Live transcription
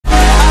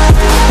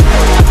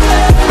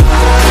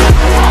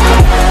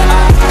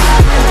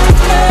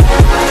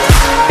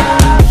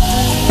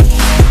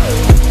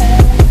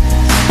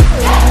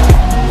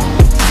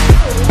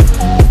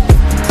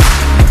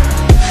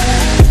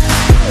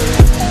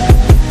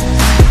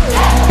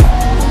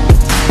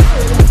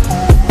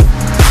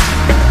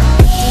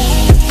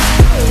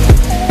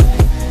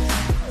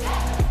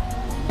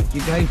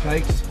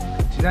takes.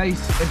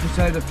 Today's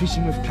episode of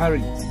Fishing with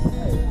Curry.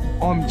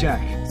 I'm Jack,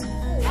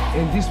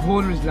 and this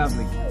water is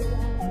lovely.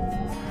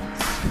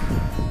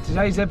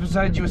 Today's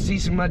episode you will see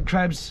some mud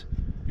crabs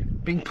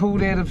being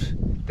pulled out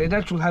of their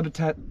natural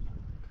habitat,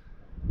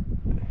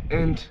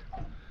 and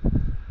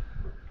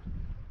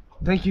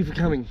thank you for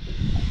coming.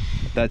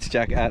 That's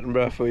Jack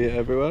Attenborough for you,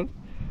 everyone.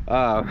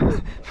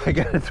 We're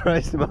going to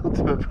throw some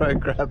Ultimate Pro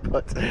crab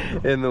pots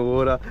in the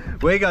water.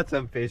 We got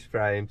some fish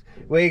frames,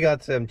 we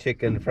got some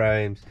chicken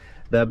frames.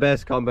 The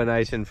best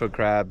combination for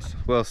crabs.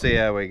 We'll see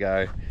how we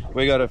go.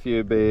 We got a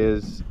few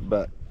beers,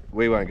 but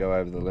we won't go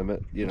over the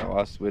limit. You know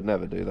us, we'd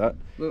never do that.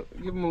 Look,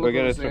 give them a look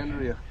on the sounder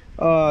here.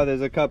 Oh,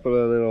 there's a couple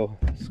of little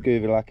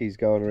scuba luckies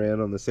going around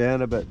on the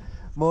sounder, but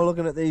more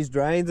looking at these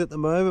drains at the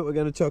moment. We're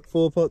going to chuck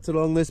 4 pots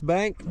along this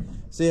bank,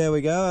 see how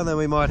we go, and then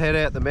we might head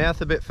out the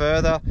mouth a bit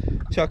further,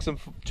 chuck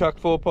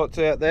 4 pots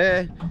out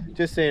there.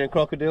 Just seen a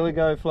crocodile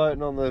go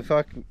floating on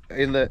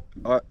the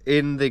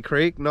in the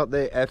creek, not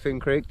the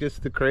effing creek,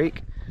 just the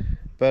creek.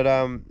 But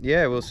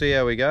yeah, we'll see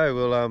how we go.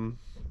 We'll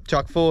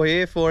chuck 4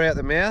 here, 4 out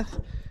the mouth.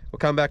 We'll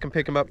come back and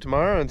pick them up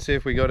tomorrow and see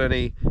if we got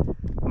any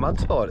mud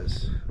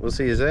spiders. We'll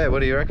see you there. What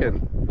do you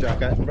reckon, Jack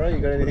Attenborough? You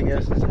got anything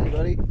else to say,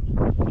 buddy?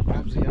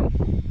 Crabs are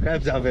young.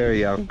 Crabs are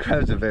very young.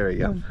 Crabs are very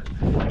young.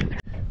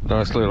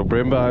 Nice little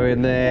brimbo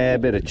in there, a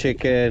bit of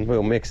chicken.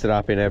 We'll mix it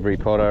up in every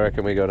pot. I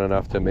reckon we got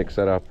enough to mix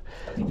it up.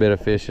 A bit of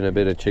fish and a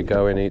bit of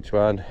chico in each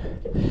one.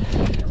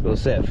 We'll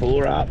set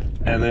 4 up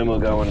and then we'll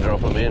go and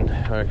drop them in.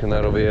 I reckon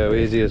that'll be our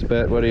easiest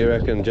bet. What do you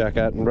reckon, Jack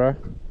Attenborough?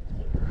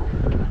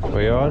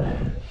 We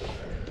on?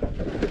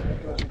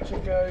 Your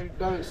chico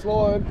don't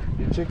slide,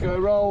 your chico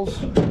rolls.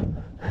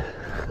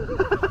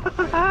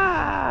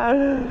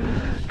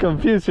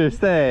 Confucius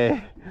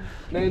there.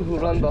 Man who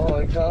run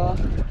behind car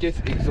gets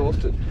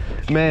exhausted.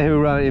 Man who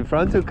run in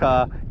front of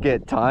car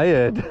get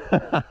tired.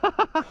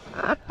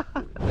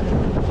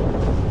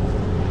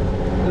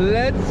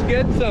 Let's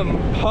get some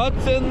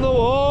pots in the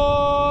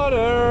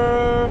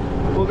water.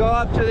 We'll go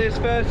up to this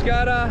first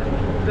gutter.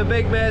 The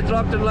big man's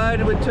locked and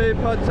loaded with 2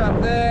 pots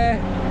up there.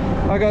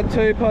 I got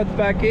 2 pots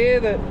back here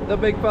that the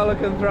big fella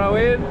can throw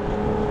in.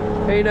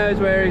 He knows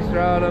where he's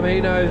throwing them, he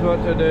knows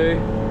what to do.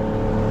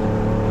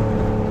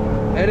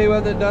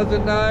 Anyone that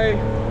doesn't know,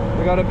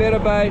 we got a bit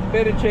of bait,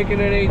 bit of chicken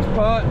in each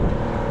pot.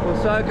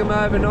 We'll soak them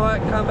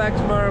overnight, come back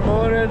tomorrow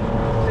morning.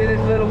 See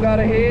this little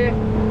gutter here?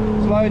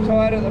 It's low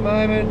tide at the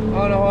moment.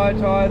 On a high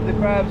tide, the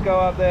crabs go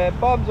up there,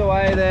 bobs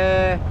away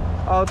there.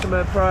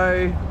 Ultimate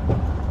Pro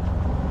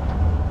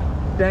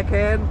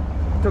deckhand.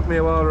 Took me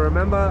a while to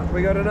remember.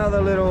 We got another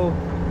little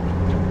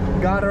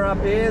gutter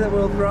up here that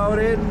we'll throw it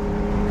in.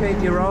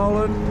 Keep you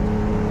rolling.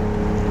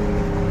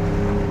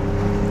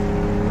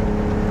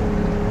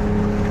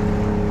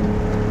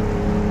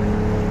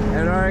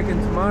 And I reckon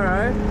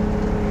tomorrow,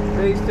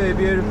 these 2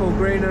 beautiful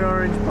green and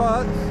orange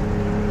pots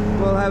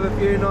will have a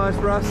few nice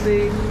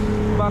rusty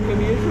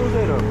buckamutuals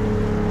in them.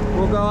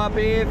 We'll go up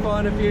here,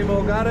 find a few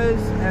more gutters,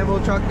 and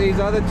we'll chuck these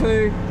other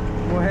 2.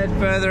 We'll head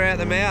further out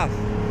the mouth.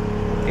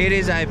 It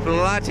is a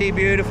bloody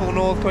beautiful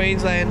North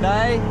Queensland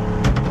day.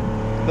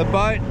 The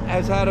boat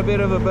has had a bit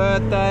of a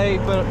birthday,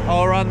 but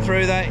I'll run you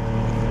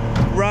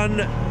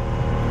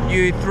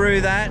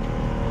through that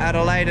at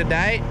a later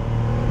date.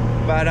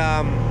 But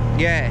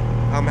yeah,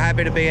 I'm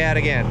happy to be out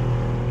again.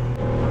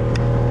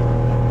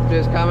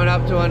 Just coming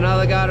up to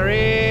another gutter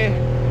here.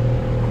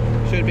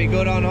 Should be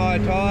good on high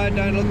tide.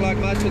 Don't look like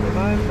much at the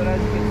moment, but as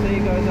you can see,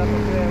 goes up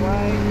a fair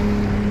way.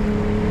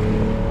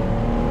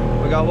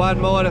 We got 1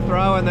 more to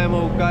throw, and then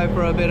we'll go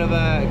for a bit of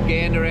a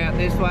gander out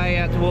this way,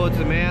 out towards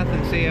the mouth,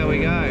 and see how we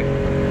go.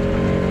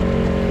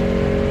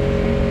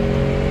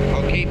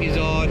 I'll keep you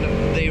on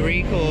the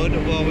record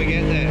while we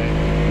get there.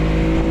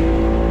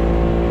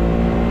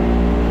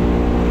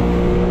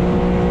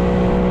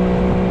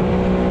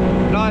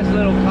 Nice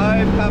little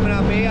cove coming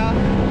up here.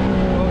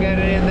 We'll get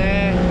it in there.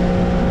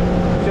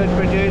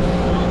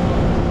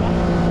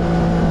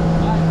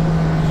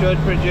 Should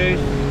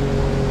produce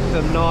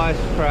some nice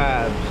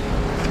crabs.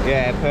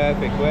 Yeah,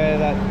 perfect. Where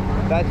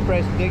that's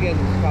fresh diggings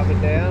coming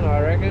down, I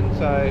reckon.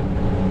 So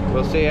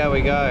we'll see how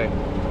we go.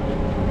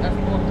 That's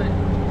my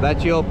pick.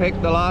 That's your pick,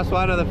 the last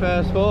one of the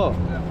first 4.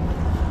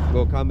 Yeah.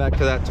 We'll come back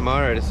to that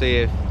tomorrow to see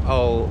if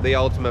the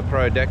Ultimate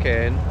Pro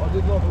deckhand. I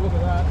did like a look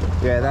at that.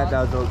 Yeah, that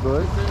does look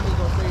good.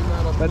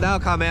 But they'll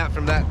come out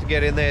from that to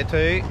get in there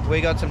too.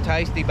 We got some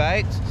tasty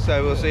baits,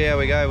 so we'll see how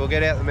we go. We'll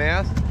get out the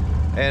mouth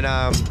and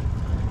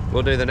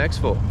we'll do the next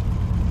 4.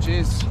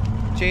 Cheers.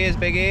 Cheers,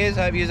 big ears.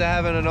 Hope yous are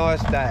having a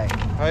nice day.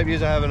 Hope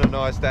yous are having a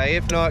nice day.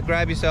 If not,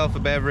 grab yourself a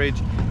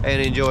beverage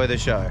and enjoy the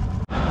show.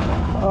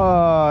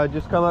 Oh,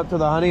 just come up to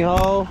the honey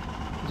hole.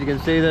 As you can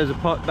see, there's a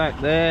pot back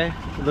there.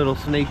 A little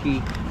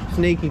sneaky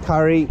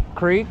curry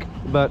creek.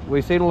 But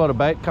we've seen a lot of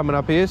bait coming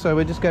up here, so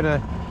we're just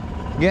gonna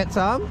get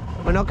some.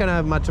 We're not gonna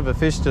have much of a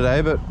fish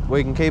today, but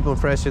we can keep them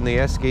fresh in the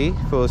esky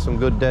for some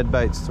good dead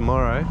baits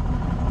tomorrow.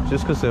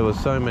 Just because there was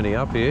so many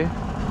up here.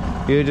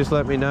 You just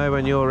let me know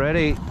when you're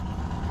ready,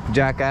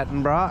 Jack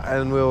Attenborough,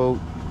 and we'll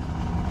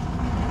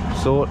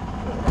sort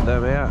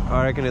them out.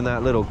 I reckon in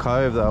that little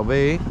cove they'll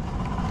be.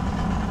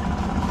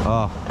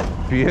 Oh,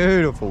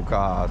 beautiful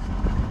cast.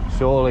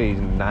 Surely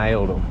he's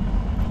nailed them.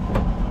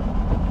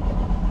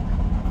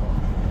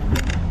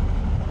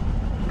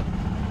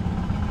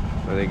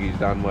 I think he's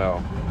done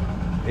well.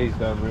 He's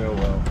done real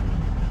well.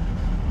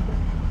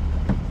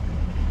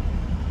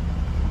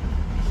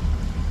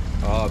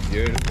 Oh,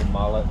 beautiful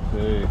mullet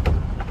too.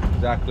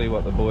 Exactly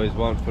what the boys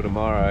want for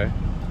tomorrow.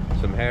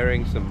 Some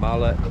herring, some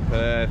mullet,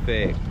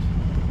 perfect.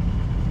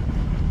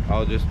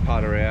 I'll just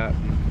putter out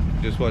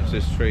and just watch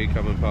this tree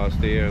coming past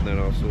here and then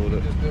I'll sort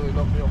it. Just nearly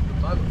knocked me off the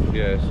boat.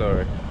 Yeah,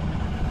 sorry.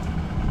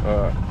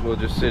 Alright, we'll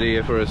just sit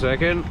here for a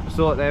second,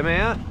 sort them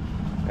out,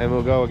 and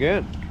we'll go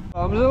again.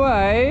 Bombs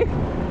away.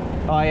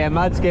 Oh yeah,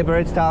 mud skipper,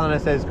 it's telling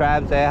us there's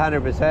crabs there,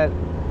 100%.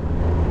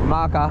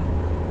 Marker.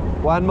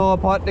 One more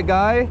pot to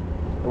go,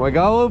 and we're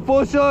going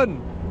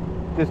fishing.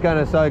 Just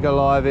gonna soak a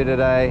live in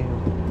today.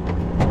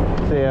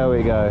 See how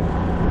we go.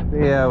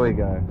 See how we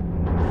go.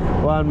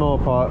 One more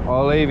pot,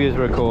 I'll leave yous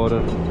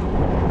recording.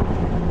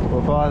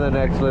 We'll find the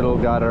next little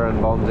gutter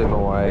and bombs him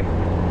away.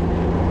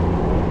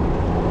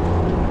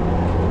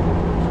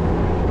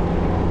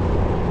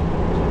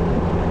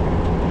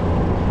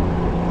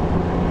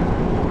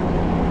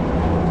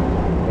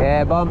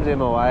 Yeah, bombs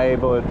him away,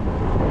 bud.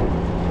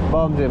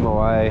 Bombs him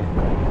away.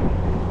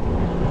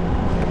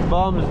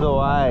 Bombs the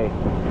way.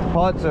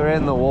 Pots are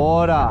in the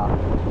water.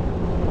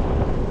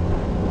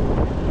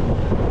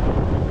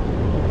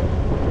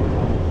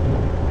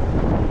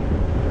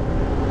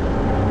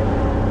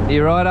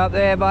 You right up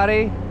there,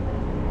 buddy?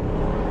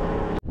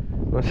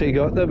 What's he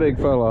got, the big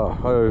fella?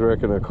 I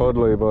reckon a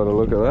codley by the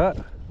look of that.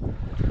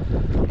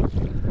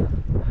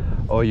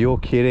 Oh, you're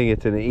kidding,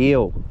 it's an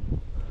eel.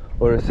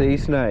 Or a sea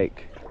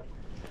snake.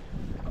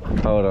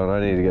 Hold on, I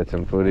need to get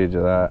some footage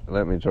of that.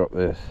 Let me drop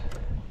this.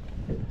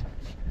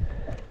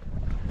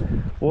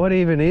 What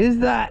even is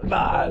that,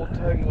 bud? All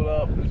tangled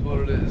up is what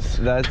it is.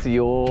 That's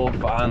your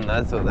fun,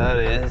 that's what that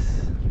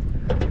is.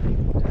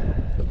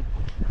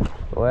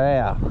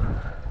 Wow.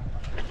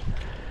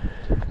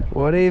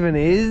 What even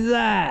is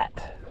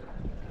that?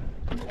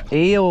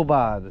 Eel,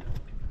 bud.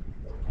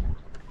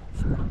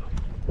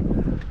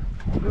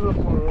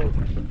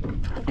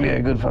 Yeah,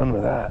 good fun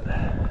with that.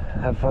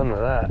 Have fun with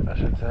that, I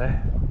should say.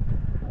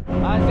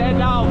 I said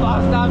no,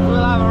 bust ups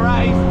will have a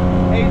race.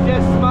 He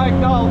just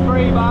smoked all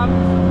 3 bumps.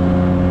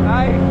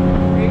 Hey,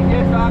 he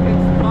just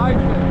fucking smoked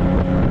it.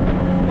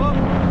 Look,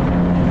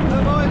 the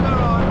boys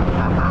are on.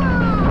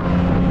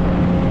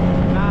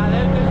 Nah,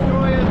 them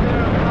destroyers that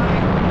are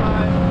playing the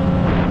boat.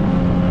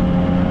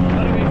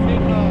 What do we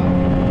think of?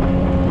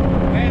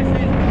 Where's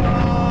this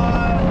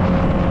guy?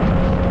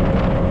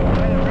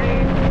 Where the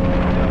reef?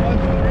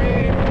 What's the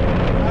reef?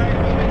 I reckon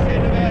we'll be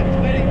sitting about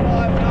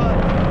 25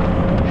 knots.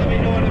 They'll be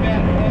doing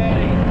about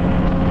 30.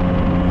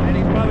 And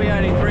he's probably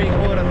only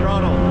 3/4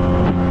 throttle.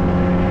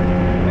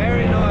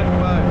 Very nice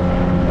boat.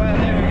 Well,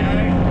 there we go.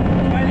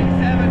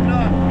 27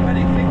 knots,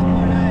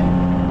 26.8.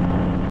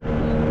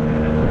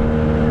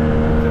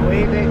 It's a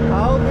wee bit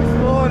cold this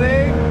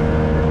morning.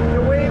 It's a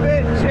wee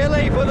bit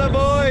chilly for the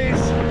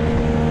boys.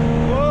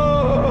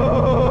 Whoa!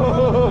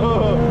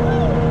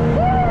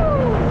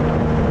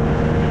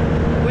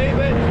 Wee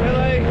bit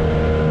chilly,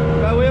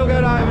 but we'll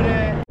get over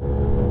there.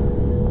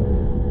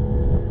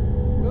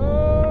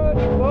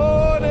 Good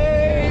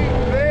morning,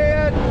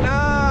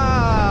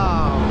 Vietnam!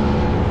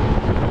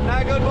 No,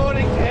 good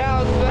morning,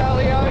 Towns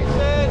Valley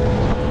Ocean.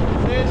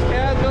 There's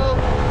Castle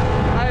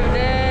over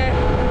there.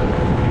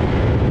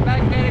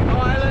 Magnetic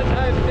Island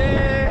over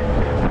there.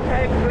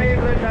 Cape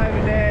Cleveland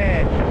over there.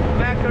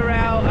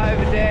 Mackerel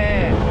over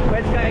there.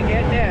 Let's go and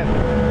get them.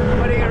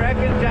 What do you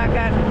reckon, Jack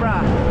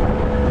Attenborough?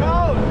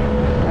 Cold!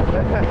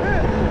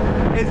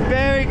 It's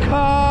very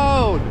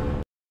cold!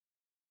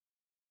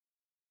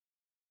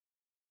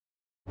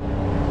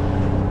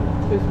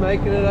 Just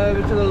making it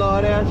over to the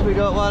lighthouse. We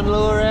got one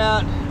lure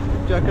out.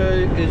 Jacko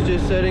is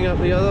just setting up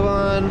the other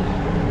one.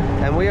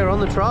 And we are on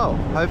the trawl.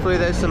 Hopefully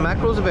there's some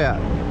mackerels about.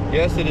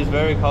 Yes, it is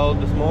very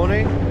cold this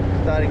morning.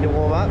 Starting to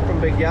warm up from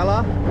Big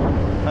Yalla.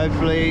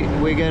 Hopefully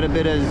we get a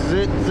bit of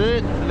zit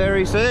zit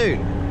very soon.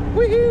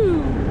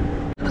 Woohoo!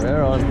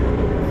 We're on.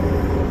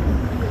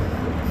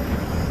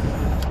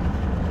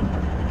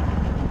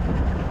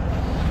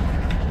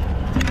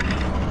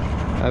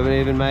 Haven't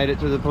even made it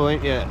to the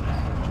point yet.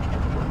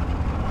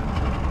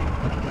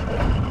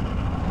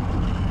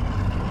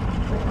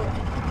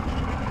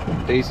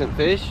 Decent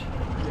fish.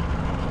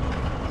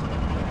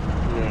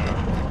 Yeah.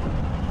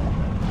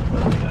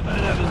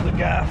 That was the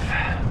gaff.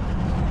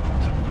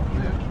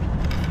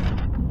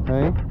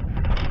 Hey?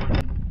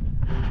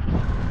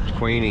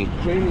 Queenie.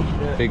 Queenie.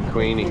 Yeah. Big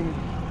queenie.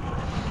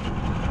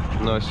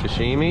 Nice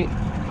sashimi.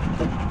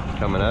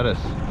 Coming at us.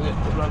 Yeah,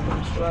 the run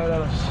comes straight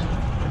at us.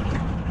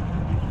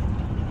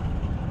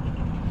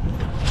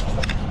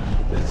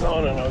 It's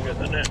on and I'll get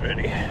the net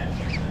ready.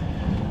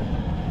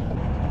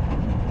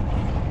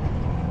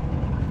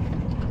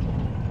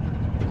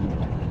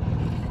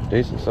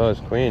 Decent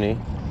sized queenie.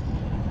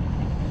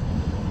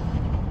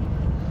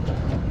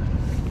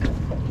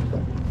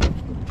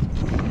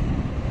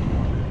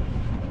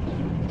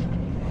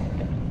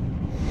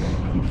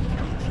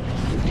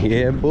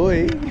 Yeah,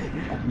 boy.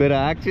 Bit of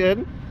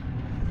action.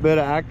 Bit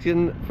of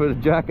action for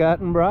Jack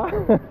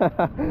Attenborough.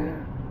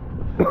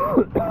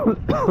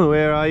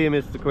 Where are you,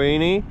 Mr.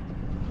 Queenie?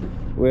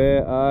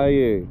 Where are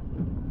you?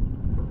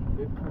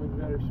 Coming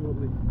very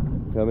shortly.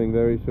 Coming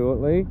very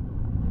shortly?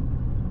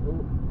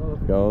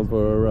 Going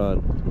for a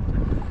run.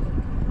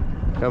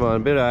 Come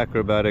on, bit of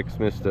acrobatics,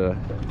 mister.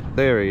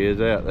 There he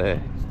is out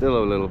there.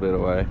 Still a little bit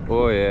away.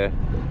 Oh yeah,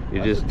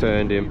 you just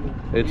turned him.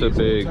 It's a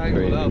big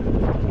green.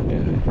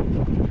 Yeah.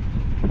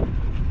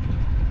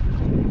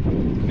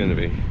 It's gonna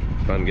be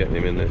fun getting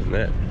him in this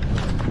net.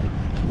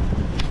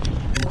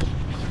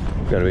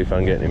 It's gonna be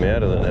fun getting him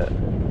out of the net.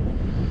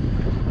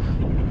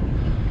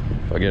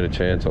 If I get a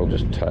chance, I'll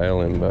just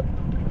tail him, but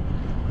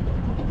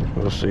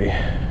we'll see.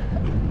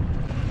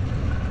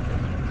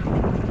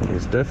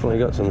 He's definitely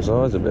got some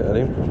size about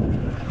him.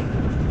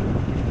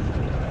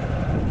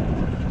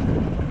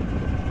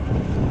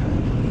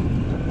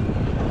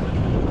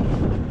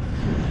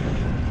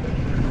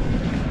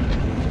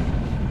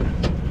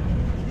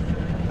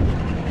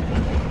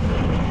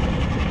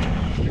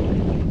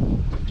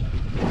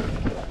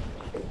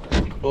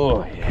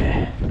 Oh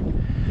yeah.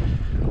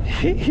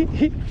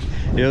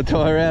 You'll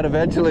tire out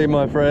eventually,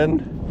 my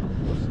friend.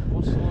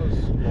 What size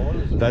line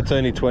is it? That's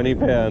only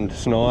 20-pound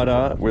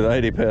Snyder with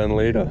 80-pound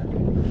leader.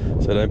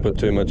 So don't put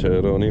too much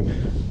hurt on him.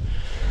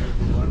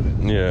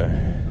 Yeah.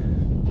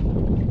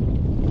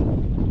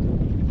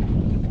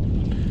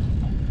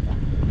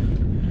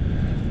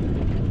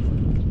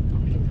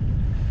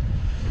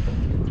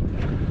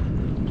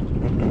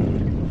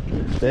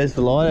 There's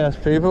the lighthouse,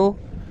 people.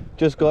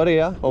 Just got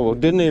here. Oh, well,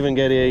 didn't even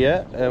get here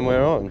yet, and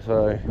we're on.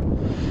 So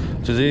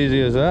it's as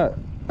easy as that.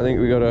 I think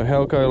we got a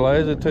Helco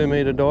laser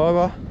 2-meter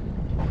diver.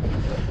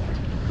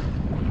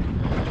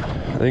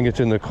 I think it's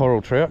in the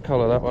coral trout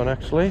colour, that one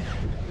actually.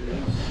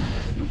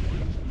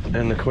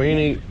 And the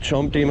Queenie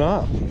chomped him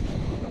up.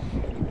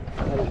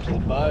 Had him to the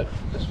boat.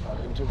 Just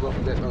fucking took off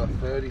about another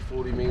 30,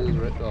 40 metres,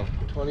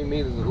 20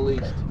 metres at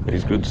least.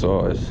 He's good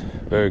size,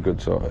 very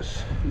good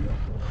size.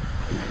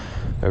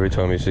 Every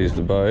time he sees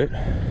the boat,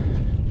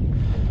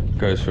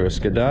 goes for a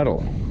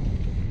skedaddle.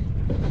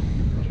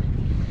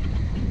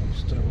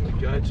 Just don't want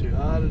to go too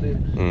hard at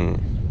him.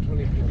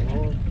 20-pound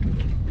line.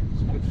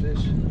 It's a good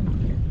fish.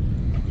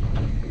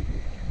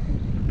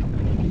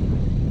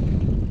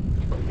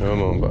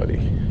 Come on, buddy.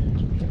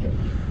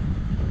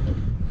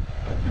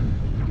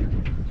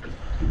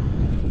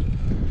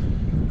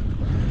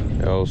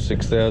 The old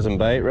 6,000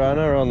 bait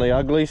runner on the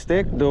ugly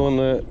stick, doing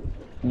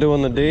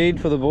the deed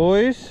for the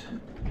boys.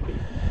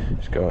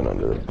 Just going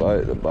under the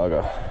boat, the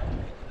bugger.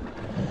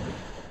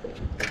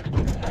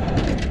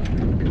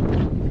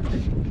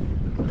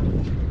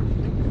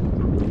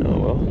 Oh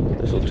well,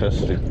 this will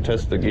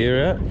test the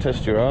gear out,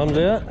 test your arms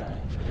out.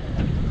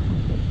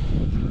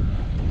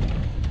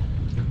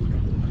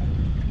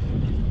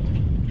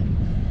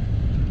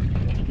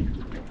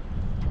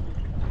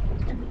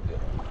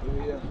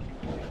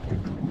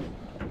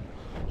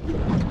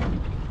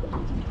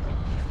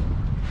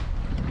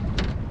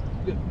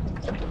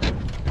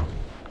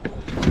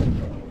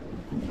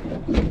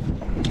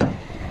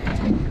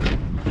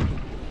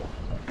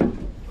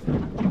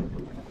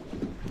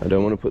 I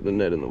don't want to put the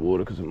net in the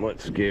water because it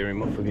might scare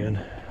him off again.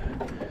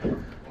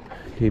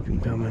 Keep him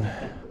coming.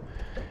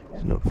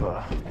 He's not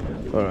far.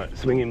 Alright,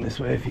 swing him this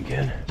way if you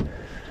can.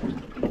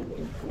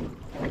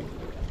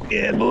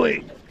 Yeah,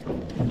 boy.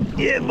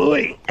 Yeah,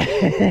 boy.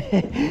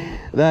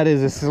 That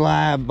is a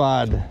slab,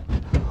 bud.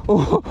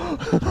 Oh.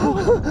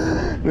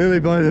 Nearly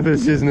both of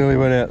us just nearly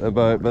went out the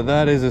boat, but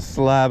that is a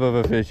slab of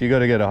a fish. You got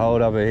to get a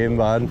hold of him,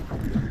 bud.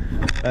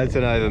 That's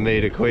an over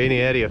meter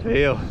Queenie. How do you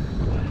feel?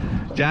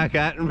 Jack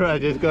Attenborough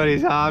just got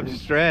his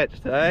arms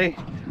stretched, eh?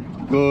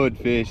 Good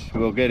fish.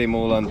 We'll get him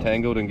all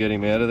untangled and get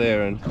him out of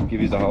there and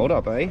give you the hold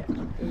up, eh?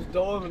 He's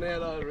diving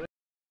out over it.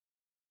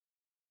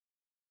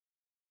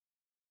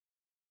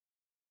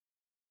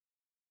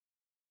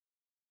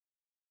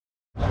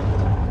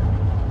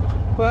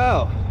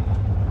 Well,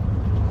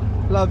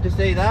 love to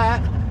see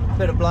that.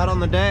 Bit of blood on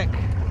the deck.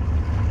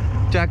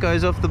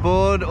 Jacko's off the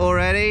board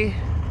already.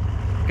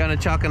 Gonna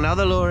chuck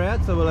another lure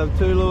out, so we'll have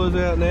 2 lures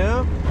out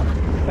now.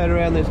 Head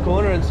around this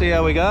corner and see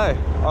how we go.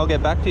 I'll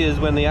get back to you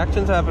when the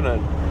action's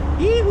happening.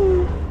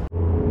 Yee-hoo!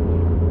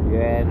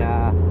 Yeah,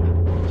 nah.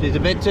 She's a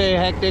bit too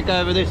hectic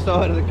over this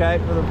side of the cape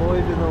for the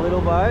boys in the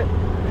little boat.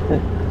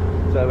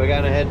 So we're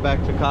going to head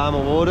back to calmer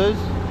waters,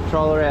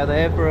 troll around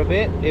there for a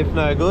bit. If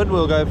no good,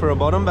 we'll go for a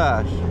bottom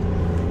bash.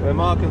 We're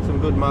marking some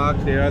good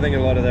marks here. I think a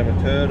lot of them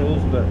are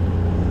turtles, but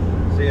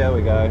see how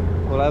we go.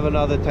 We'll have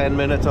another 10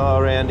 minutes all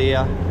around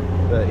here.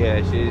 But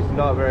yeah, she's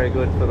not very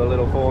good for the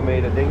little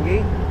 4-meter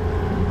dinghy.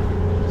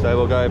 So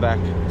we'll go back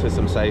to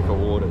some safer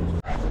waters.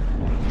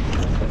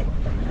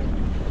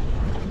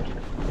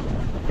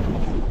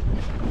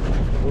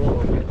 Oh,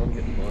 I'm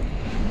getting mine.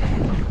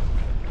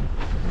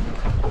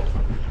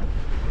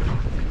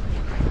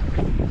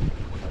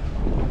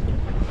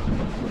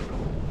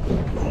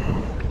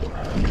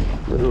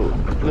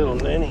 Little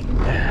nanny.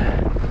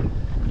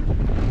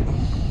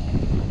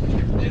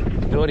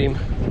 Got him.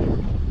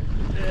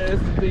 Yeah,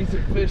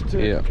 Decent fish too.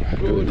 Yeah,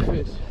 Good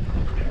fish.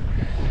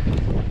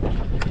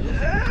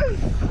 Yes!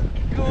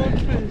 Good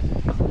fish.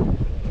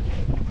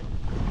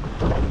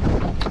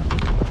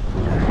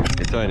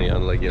 It's only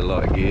on like your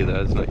light gear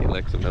though, it's not your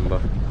Lex,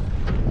 remember.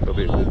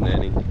 Probably a good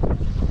nanny.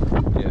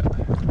 Yeah.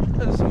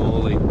 And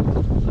Smalley.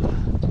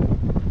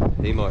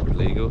 He might be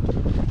legal.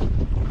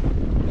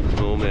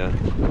 Smallmouth.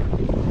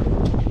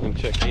 And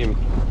check him.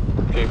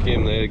 Check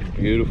him there,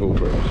 beautiful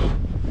fresh.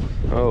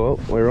 Oh well,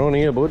 we're on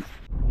here, bud.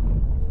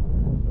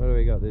 What do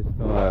we got this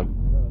time?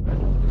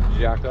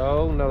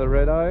 Jacko, another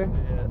red-o. Yeah,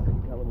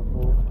 caliber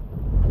 4.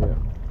 Yeah.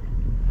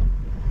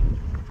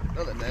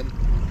 Another nanny.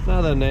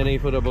 Another nanny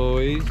for the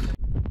boys.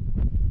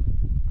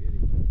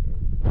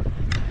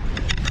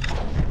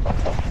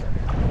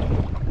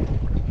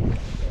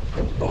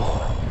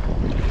 Oh.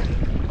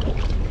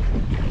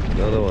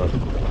 Another one.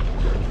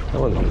 That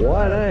one's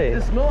white, eh?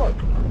 It's not.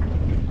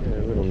 Yeah,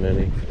 little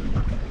nanny.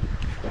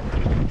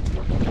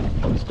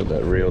 It's got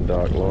that real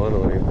dark line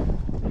on him.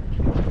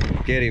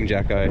 Get him,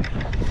 Jacko.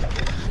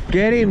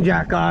 Get him,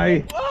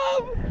 Jacko!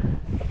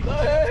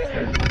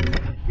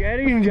 Get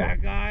him,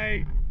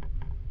 Jacko!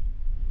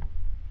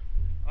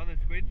 On the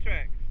squid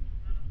tracks.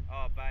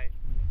 Oh, bait.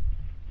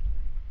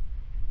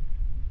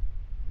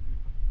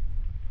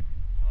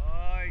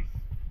 Oh,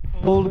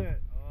 he's pulled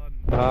it. Oh,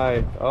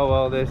 no. Oh,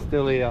 well, they're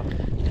still here.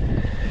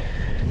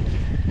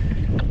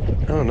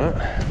 Oh, no.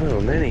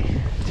 Little nanny.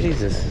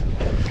 Jesus.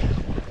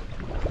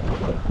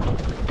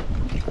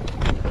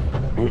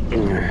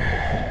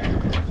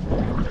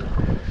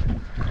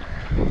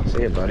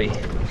 See it, buddy.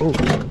 Oh,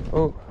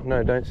 oh,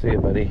 no, don't see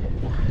it, buddy.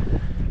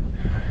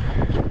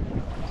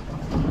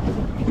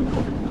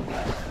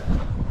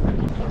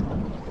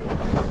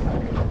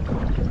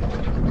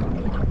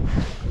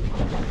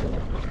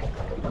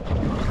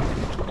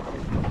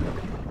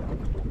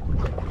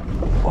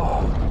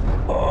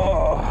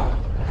 Oh,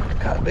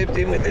 can't lift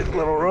him with this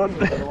little rod.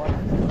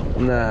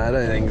 Nah, I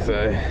don't think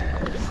so.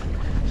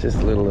 It's just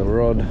a little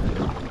rod.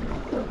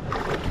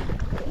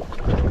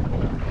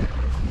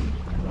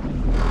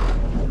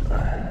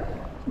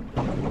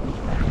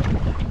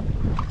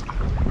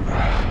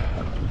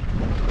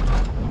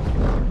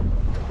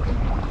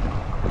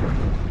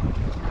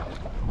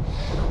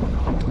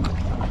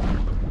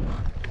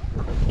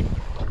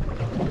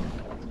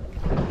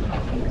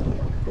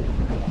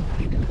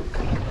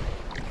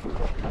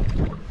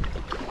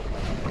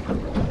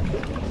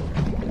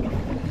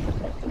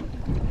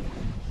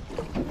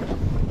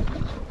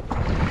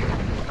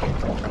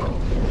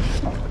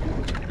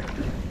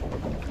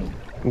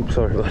 I'm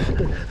sorry, bud.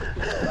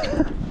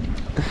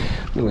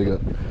 What we got?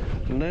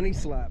 Nanny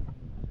slap.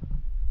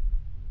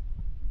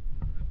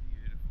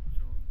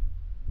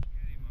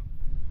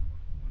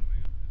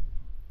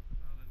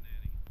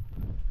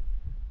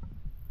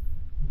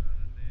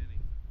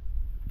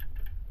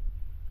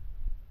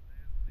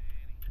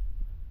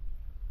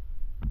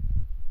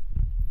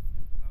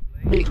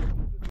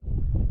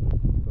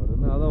 Got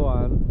another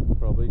one,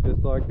 probably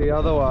just like the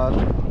other one.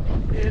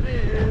 It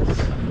is.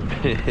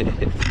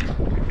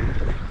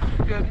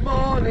 Good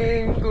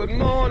morning, good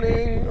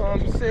morning.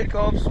 I'm sick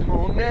of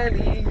small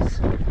nannies.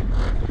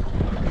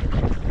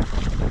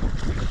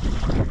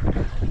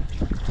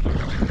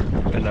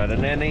 Another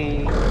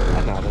nanny,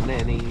 another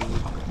nanny,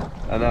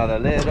 another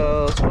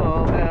little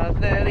smallmouth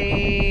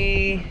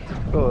nanny.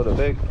 For the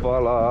big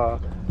fella,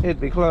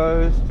 it'd be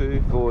close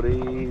to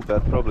 40,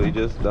 but probably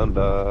just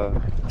under.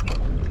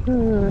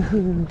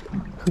 I'm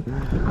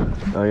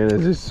gonna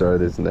just throw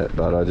this net,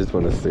 but I just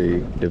want to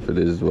see if it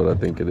is what I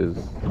think it is.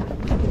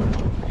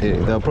 Yeah,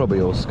 they'll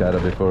probably all scatter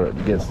before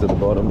it gets to the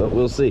bottom, but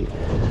we'll see.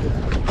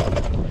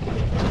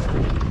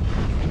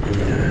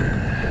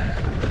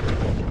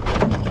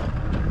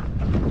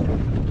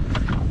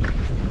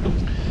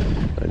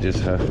 I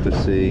just have to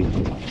see.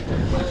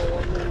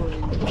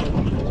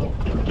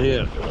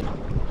 Yeah.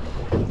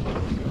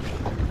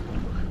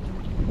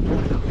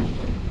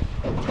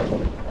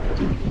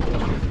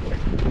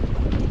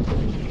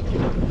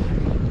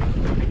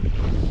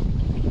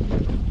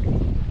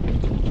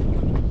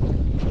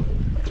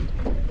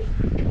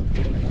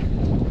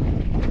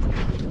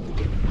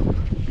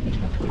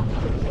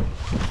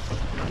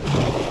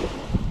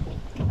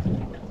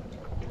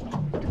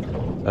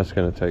 That's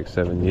going to take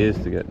 7 years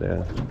to get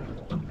down.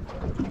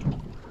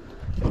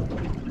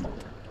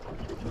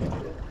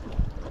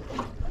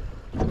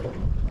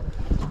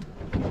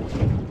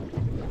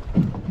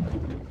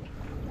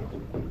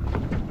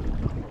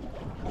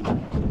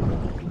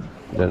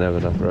 Don't have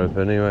enough rope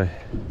anyway.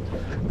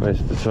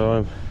 Waste the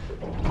time.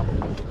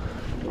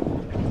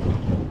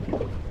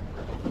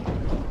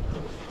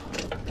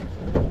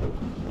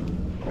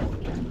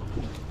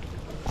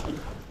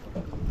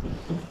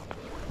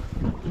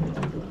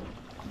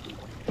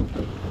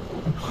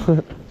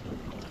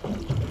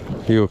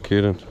 You're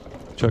kidding.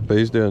 Chuck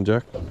these down,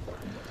 Jack.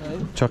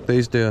 Okay. Chuck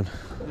these down.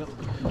 Yep.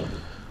 Well,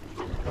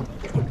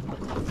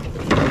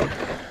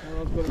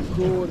 I've got a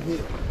cord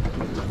here.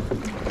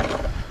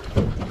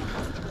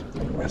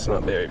 That's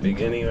not very big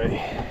anyway.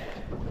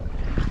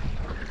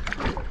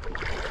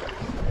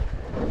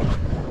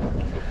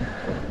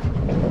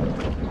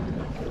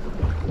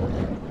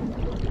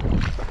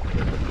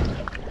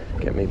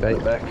 Get me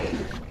bait back.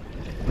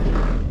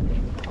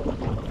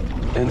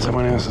 And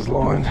someone else's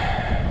line.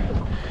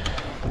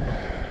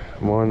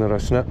 Mine that I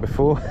snapped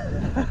before.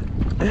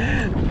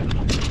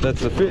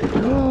 That's the fit.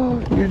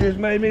 Oh, you just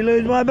made me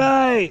lose my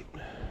bait.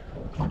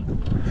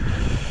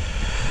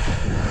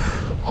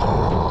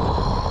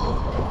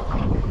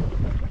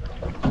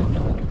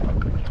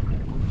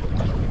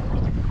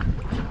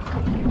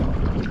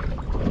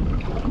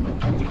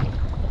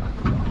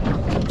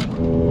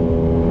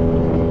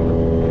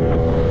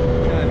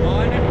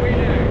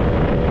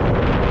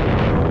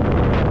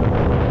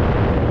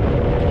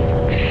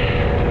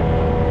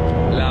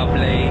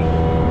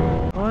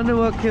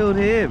 Killed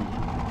him.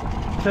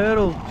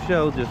 Turtle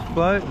shell just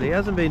floating. He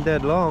hasn't been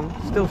dead long.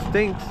 Still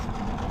stinks.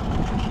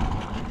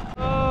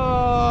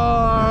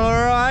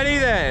 Alrighty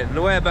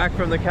then. We're back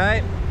from the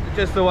Cape.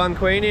 Just the one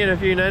Queenie and a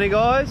few nanny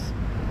guys.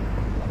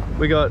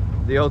 We got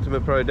the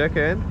Ultimate Pro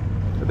deckhand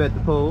about to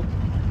pull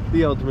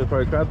the Ultimate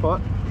Pro crab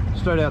pot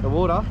straight out the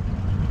water.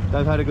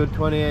 They've had a good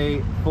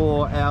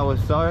 24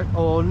 hours soak,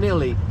 or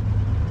nearly.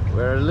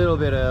 We're a little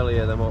bit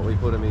earlier than what we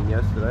put them in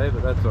yesterday,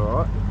 but that's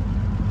alright.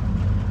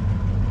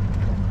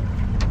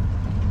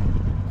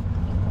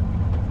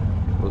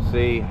 We'll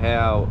see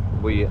how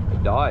we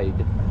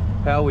died.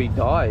 How we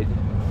died.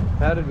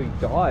 How did we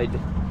die?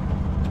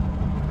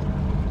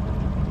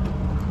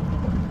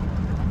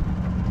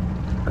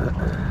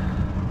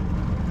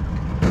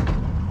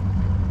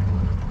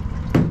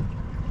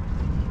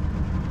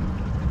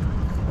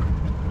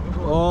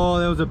 Oh,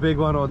 there was a big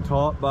one on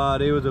top, but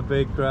he was a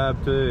big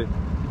crab too.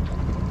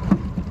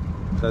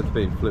 That's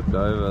been flipped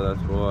over,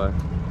 that's why.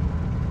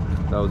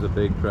 That was a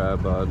big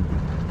crab, bud.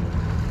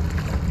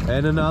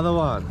 And another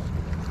one.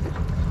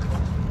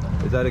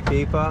 Is that a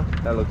keeper?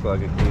 That looks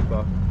like a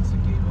keeper. It's a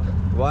keeper.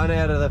 One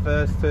out of the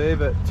first two,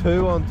 but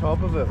two on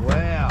top of it.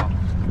 Wow.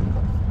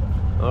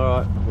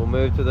 Alright, we'll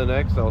move to the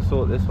next. I'll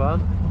sort this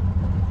one.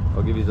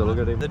 I'll give you a look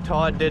at him. The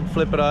tide did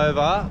flip it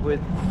over with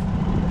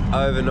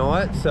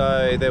overnight,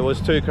 so there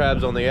was two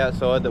crabs on the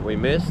outside that we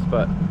missed,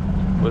 but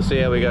we'll see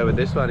how we go with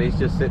this one. He's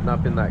just sitting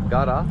up in that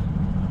gutter.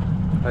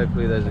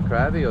 Hopefully there's a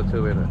crabby or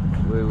two in it.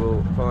 We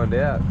will find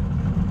out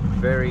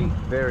very,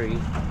 very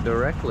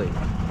directly.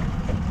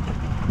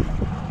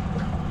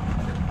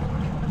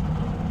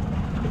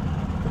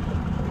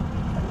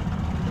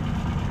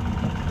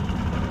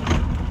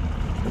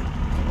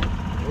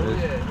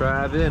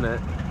 Crabs in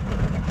it.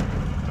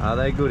 Are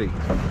they goodies?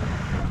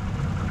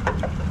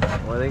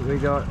 Well, I think we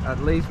got at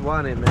least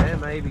one in there,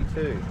 maybe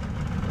two.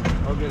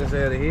 I'll get us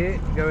out of here,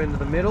 go into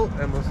the middle,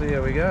 and we'll see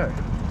how we go.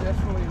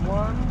 Definitely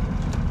one.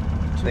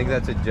 I think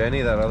that's a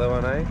Jenny, that other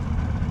one, eh?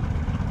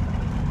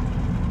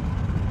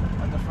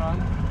 At the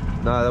front?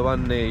 No, the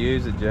one near you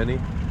is a Jenny.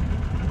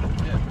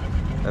 Yeah.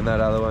 And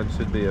that other one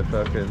should be a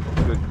fucking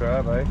good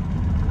crab, eh?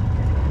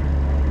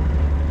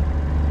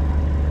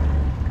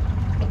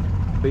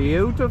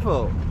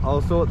 Beautiful.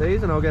 I'll sort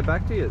these and I'll get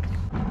back to you.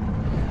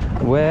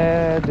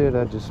 Where did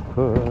I just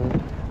put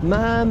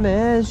my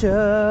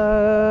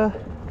measure?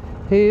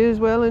 Here's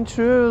well and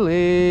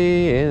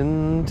truly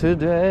in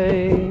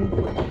today.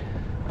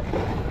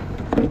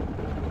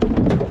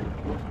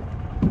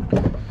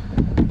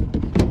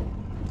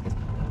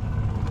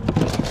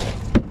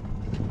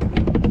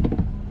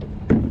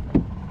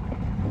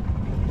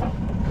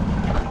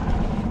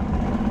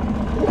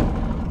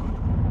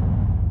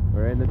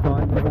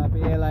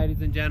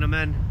 Ladies and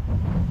gentlemen,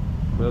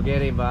 we'll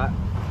get him back.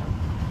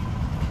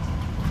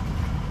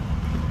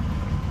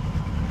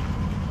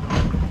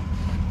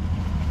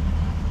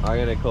 I'm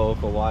gonna call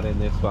for one in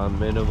this one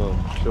minimum,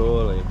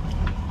 surely.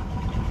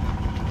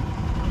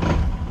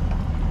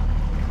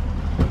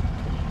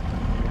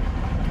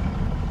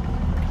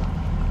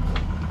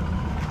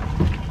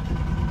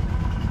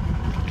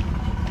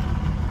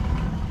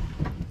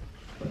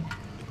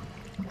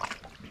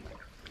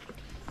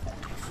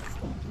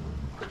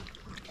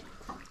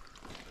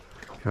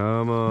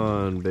 Come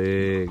on,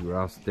 big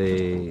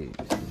Rusty.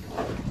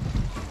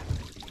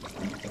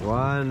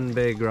 One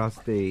big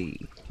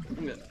Rusty.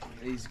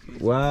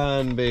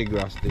 One big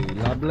Rusty.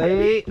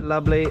 Lovely,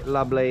 lovely,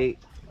 lovely.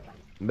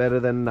 Better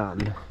than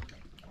none.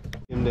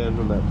 Came down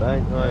from that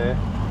bank. Oh yeah.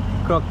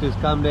 Croc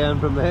just come down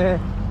from there.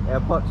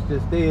 Our pot's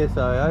just here,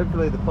 so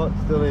hopefully the pot's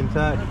still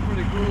intact. That's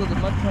pretty cool with the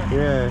mud track.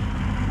 Yeah.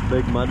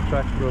 Big mud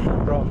track from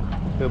the Croc.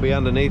 He'll be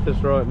underneath us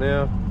right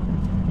now.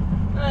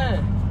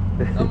 Hey,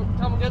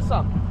 come and get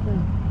some.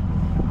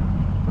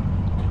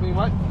 We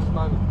wait for this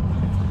moment.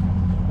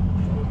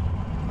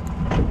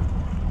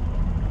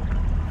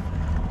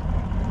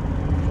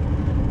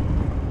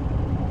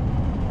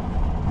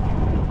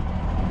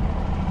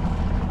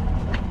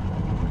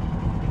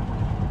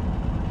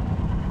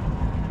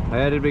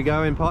 How did we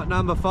go in pot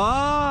number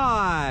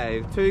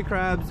 5? 2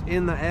 crabs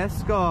in the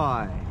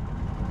Esky.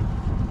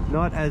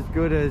 Not as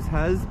good as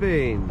has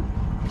been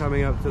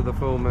coming up to the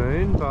full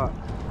moon, but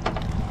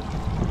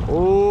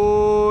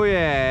oh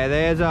yeah,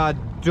 there's a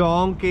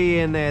donkey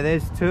in there.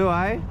 There's 2,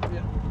 eh?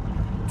 Yeah.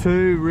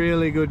 2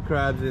 really good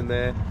crabs in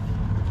there.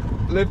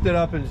 Lift it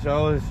up and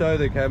show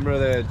the camera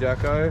there,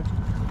 Jacko.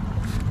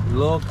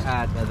 Look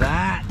at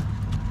that.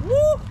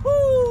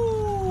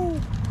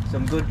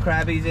 Some good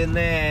crabbies in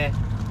there.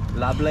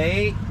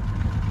 Lovely.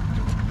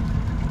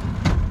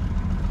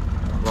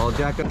 Well,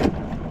 jacket.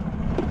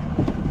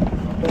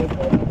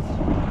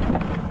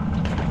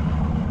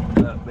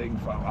 That big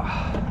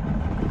fella.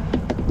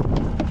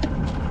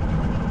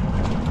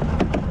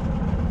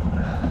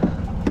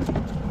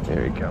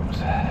 There he comes.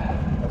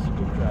 That's a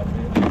good crab,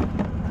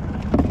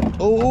 man.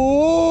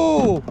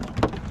 Oh!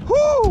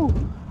 Woo!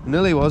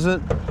 Nearly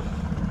wasn't.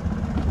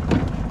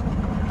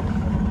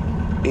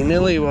 He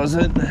nearly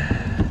wasn't.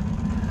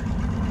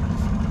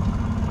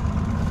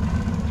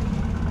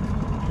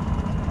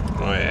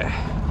 Oh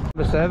yeah.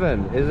 Number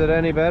 7. Is it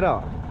any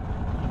better?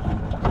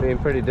 It's been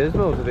pretty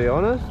dismal, to be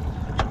honest.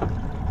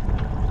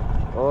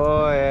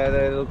 Oh yeah,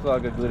 there looks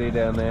like a goodie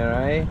down there,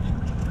 eh?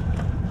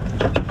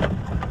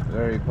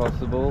 Very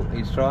possible.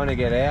 He's trying to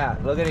get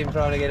out. Look at him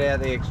trying to get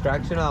out the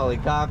extraction hole. He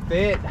can't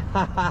fit.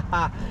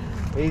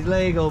 He's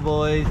legal,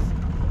 boys.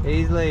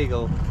 He's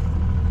legal.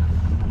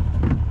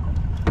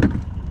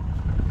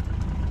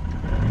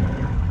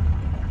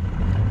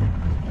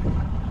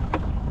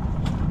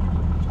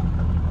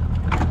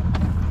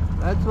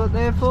 That's what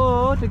they're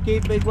for, to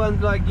keep big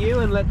ones like you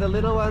and let the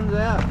little ones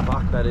out.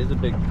 Fuck, that is a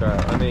big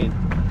crab. I mean,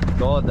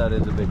 God, that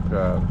is a big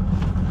crab.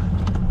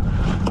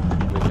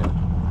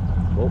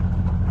 Oh.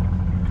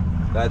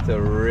 That's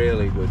a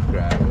really good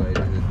crab, ladies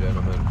and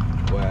gentlemen.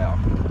 Wow.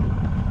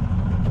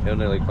 He'll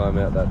nearly climb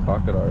out that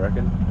bucket, I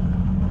reckon.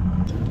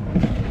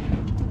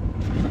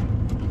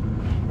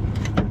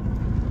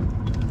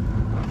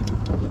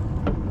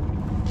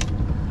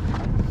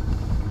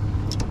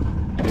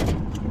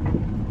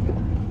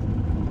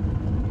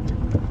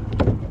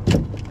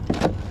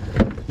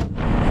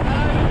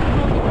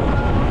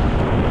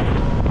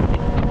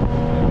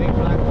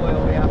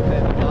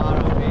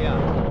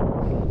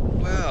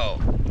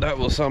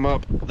 Sum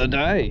up the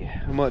day.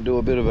 I might do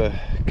a bit of a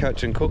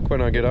catch and cook when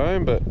I get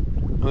home, but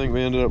I think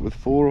we ended up with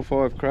 4 or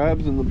 5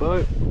 crabs in the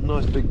boat.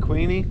 Nice big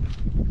queenie.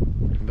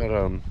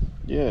 But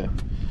yeah,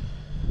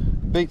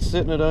 beats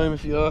sitting at home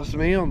if you ask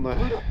me on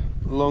the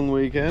long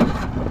weekend.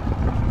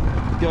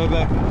 Go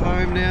back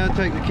home now,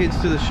 take the kids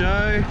to the show,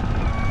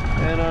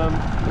 and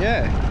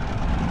yeah,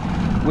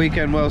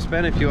 weekend well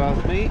spent if you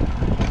ask me.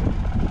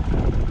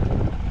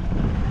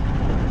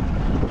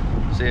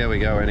 See how we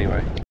go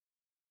anyway.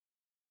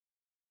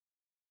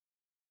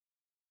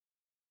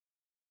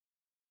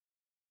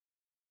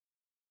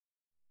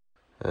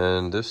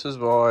 And this is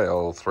why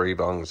old 3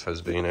 bungs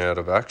has been out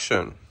of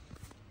action.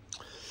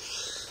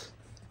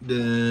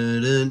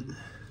 Dun, dun,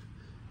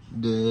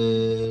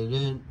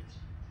 dun,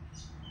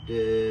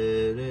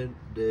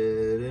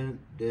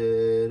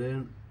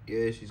 dun.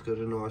 Yeah, she's got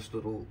a nice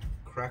little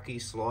cracky,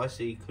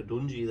 slicey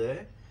kadunji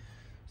there.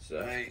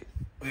 So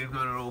we've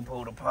got it all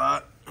pulled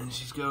apart, and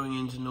she's going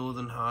into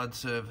Northern Hard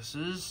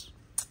Services.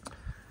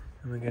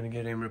 And we're going to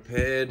get him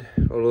repaired.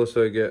 I'll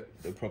also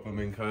get the proper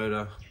Minn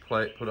Kota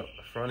plate put up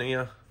the front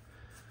here.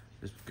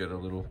 Just get a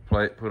little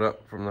plate put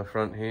up from the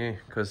front here,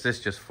 because this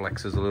just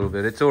flexes a little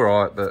bit. It's all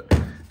right, but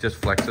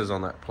just flexes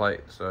on that plate.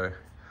 So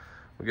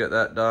we'll get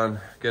that done,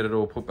 get it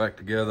all put back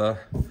together,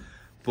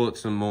 put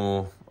some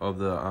more of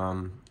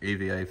the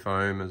EVA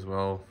foam as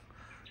well.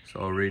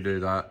 So I'll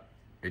redo that.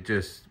 It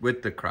just,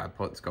 with the crab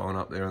pots going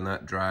up there and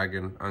that drag,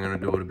 and I'm going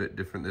to do it a bit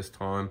different this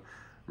time,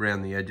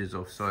 round the edges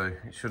off, so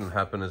it shouldn't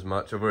happen as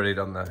much. I've already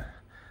done the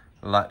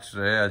latch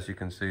there. As you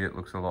can see, it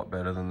looks a lot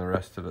better than the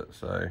rest of it.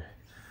 So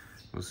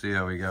we'll see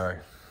how we go.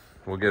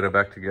 We'll get it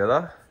back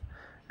together,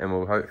 and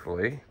we'll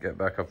hopefully get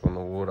back up on the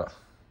water,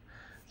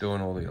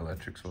 doing all the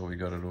electrics while we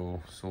got it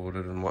all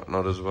sorted and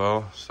whatnot as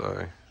well.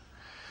 So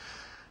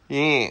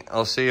yeah,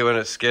 I'll see you when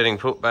it's getting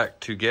put back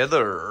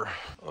together.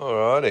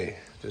 Alrighty,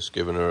 just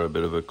giving her a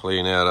bit of a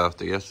clean out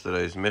after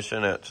yesterday's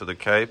mission out to the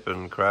Cape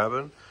and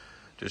crabbing.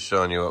 Just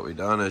showing you what we've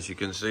done. As you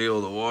can see,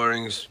 all the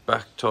wiring's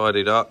back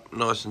tidied up,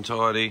 nice and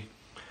tidy,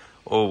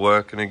 all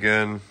working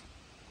again.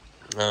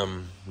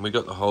 We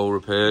got the hole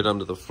repaired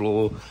under the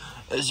floor.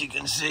 As you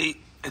can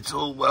see, it's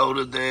all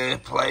welded there,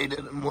 plated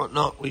and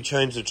whatnot. We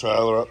changed the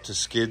trailer up to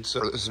skid, so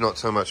there's not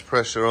so much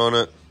pressure on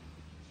it.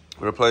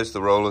 We replaced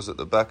the rollers at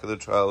the back of the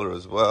trailer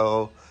as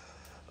well.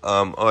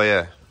 Oh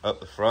yeah, up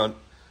the front,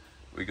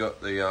 we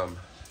got the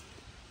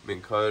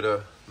Minn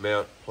Kota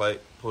mount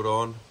plate put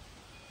on.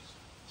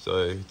 So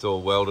it's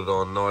all welded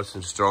on nice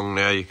and strong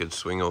now. You can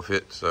swing off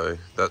it, so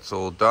that's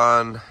all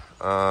done.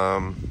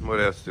 What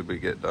else did we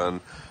get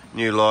done?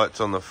 New lights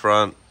on the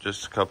front,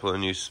 just a couple of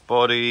new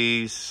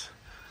spotties.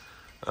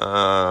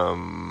 A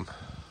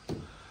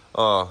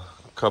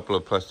couple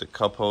of plastic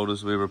cup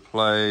holders we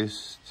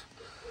replaced.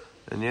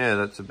 And yeah,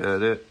 that's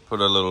about it. Put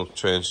a little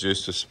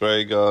transducer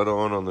spray guard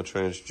on the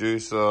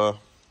transducer.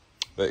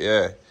 But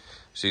yeah,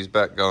 she's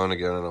back going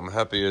again, and I'm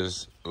happy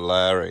as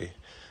Larry.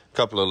 A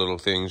couple of little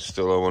things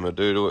still I want to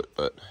do to it,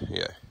 but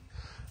yeah.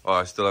 Oh,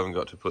 I still haven't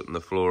got to putting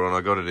the floor on.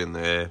 I got it in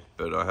there,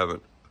 but I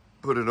haven't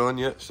put it on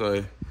yet,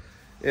 so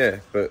yeah.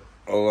 But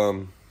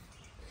I'll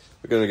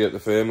we're gonna get the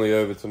family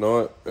over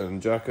tonight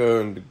and Jacko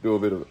and do a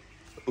bit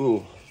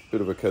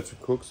of a catch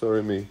and cook.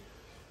 Sorry, me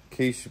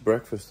quiche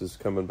breakfast is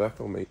coming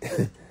back on me.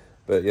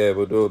 But yeah,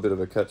 we'll do a bit of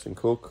a catch and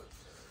cook.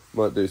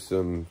 Might do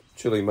some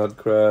chili mud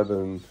crab,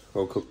 and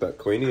I'll cook that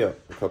queenie up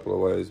a couple of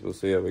ways. We'll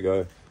see how we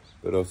go.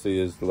 But I'll see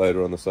you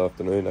later on this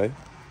afternoon, eh?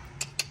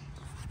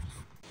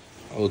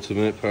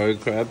 Ultimate Pro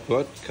Crab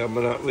Pot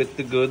coming up with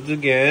the goods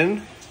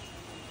again.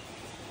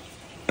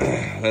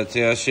 That's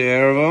our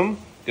share of them.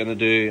 Gonna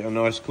do a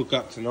nice cook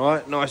up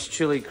tonight. Nice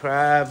chili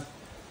crab.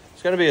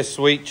 It's gonna be a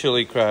sweet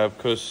chili crab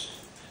because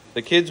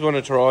the kids want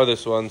to try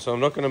this one, so I'm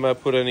not gonna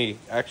put any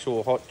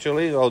actual hot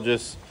chili. I'll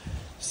just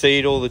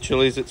seed all the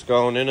chilies that's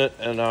going in it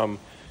and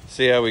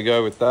see how we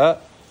go with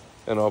that.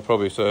 And I'll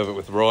probably serve it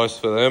with rice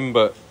for them,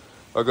 but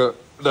I got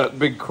that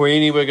big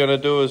queenie we're gonna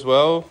do as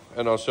well,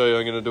 and I'll show you.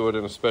 I'm gonna do it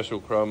in a special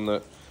crumb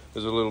that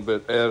is a little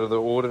bit out of the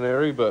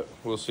ordinary, but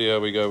we'll see how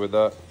we go with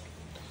that.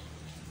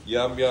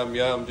 Yum, yum,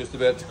 yum. Just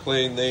about to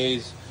clean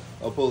these.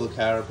 I'll pull the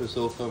carapace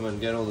off them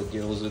and get all the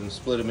gills and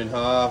split them in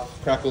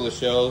half, crack all the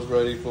shells,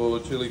 ready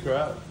for chili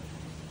crab.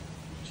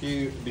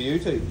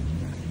 Beauty.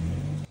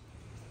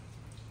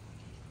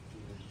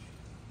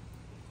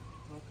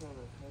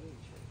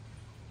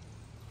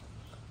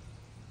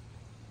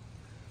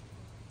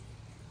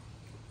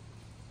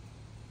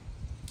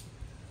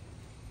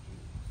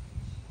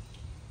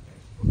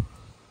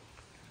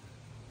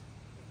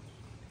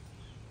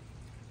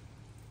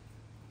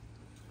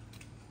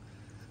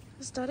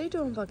 What's Daddy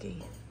doing,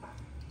 Buggy?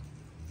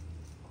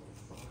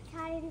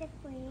 Cutting the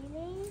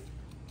queenie.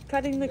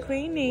 Cutting the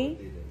queenie.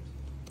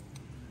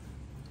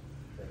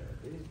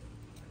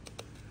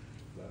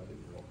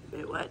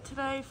 Bit wet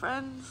today,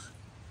 friends.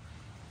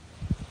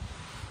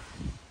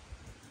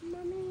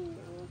 Mummy,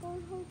 I'm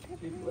going home to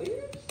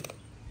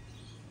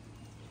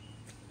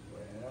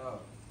Wow.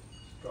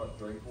 Got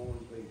drink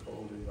water's been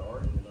called in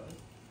orange, you know.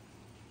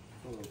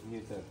 Oh,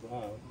 New South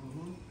Wales.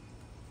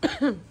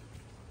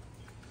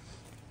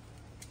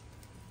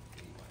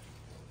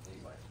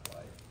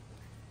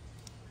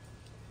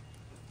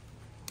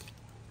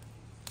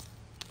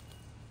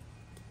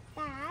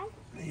 Dad?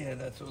 Yeah,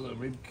 that's all the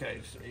rib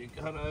cage, so you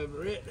cut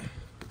over it.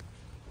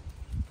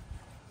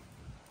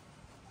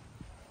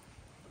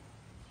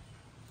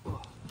 Oh,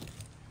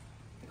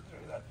 get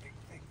through that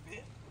big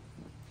bit.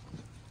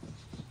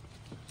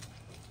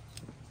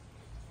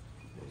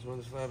 There's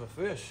one slab of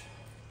fish.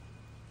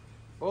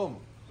 Boom.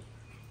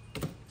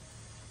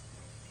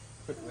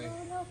 Quickly,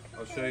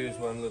 I'll show you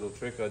one little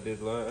trick I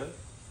did learn.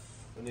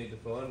 I need to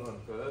find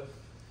one first.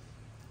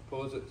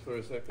 Pause it for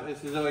a second.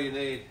 This is all you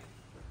need.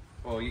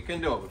 Well, you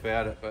can do it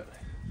without it, but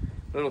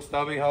little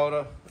stubby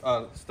holder,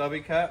 stubby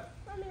cap.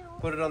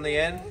 Put it on the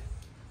end.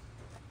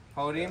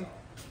 Hold him.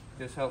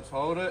 Just helps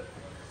hold it.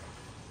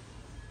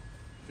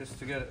 Just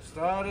to get it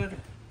started.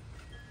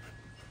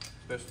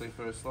 Especially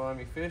for a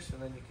slimy fish,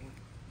 and then you can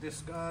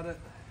discard it.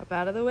 Up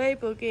out of the way,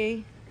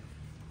 Boogie.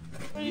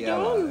 What are you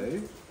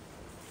doing?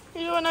 What are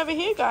you doing over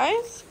here,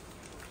 guys?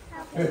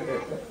 Gonna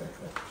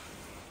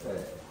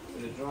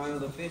dry all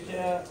the fish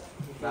out.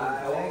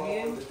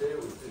 Bag in.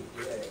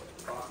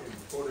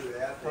 Put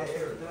it out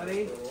there.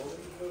 Daddy.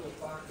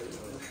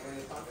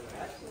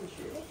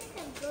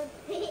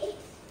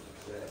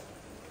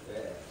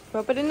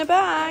 Pop it in the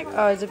bag.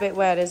 Oh, it's a bit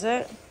wet, is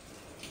it?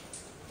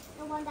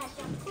 The one that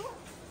just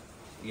cooked?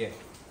 Yeah.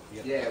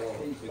 Yeah, well,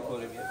 we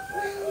caught him yet.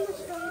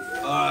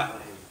 Alright,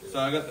 so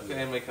I got the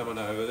family coming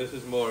over. This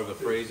is more of a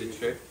freezer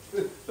trick,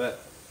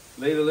 but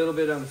leave a little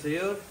bit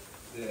unsealed.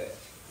 Yeah.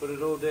 Put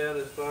it all down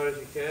as far as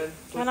you can.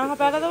 Can I hop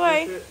out of the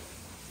way?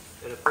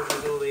 And it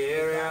pushes all the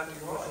air out,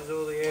 pushes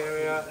all the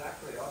air out,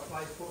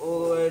 all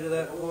the way to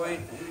that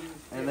point.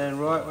 And then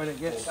right when it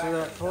gets to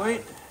that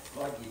point,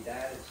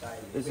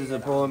 this is a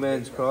poor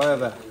man's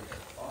cryovac.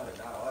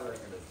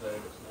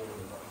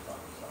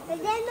 Is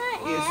there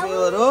no You air?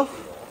 seal it off.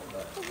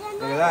 Is there no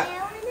Look at that.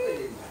 air in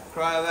it?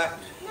 Cryovac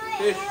No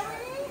fish. air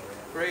in it?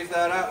 Freeze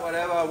that up,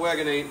 whatever. We're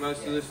going to eat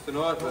most of this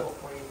tonight, but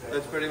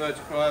that's pretty much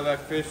cryovac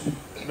fish.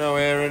 No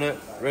air in it,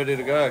 ready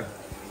to go.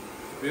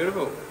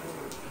 Beautiful.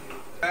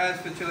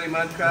 As for chili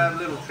mud crab,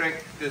 little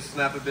trick, just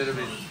snap a bit of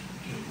his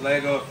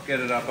leg off,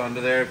 get it up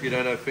under there if you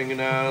don't have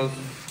fingernails.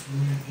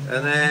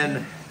 And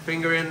then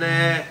finger in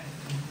there,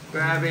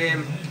 grab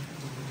him,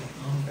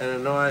 and a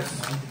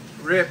nice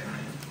rip,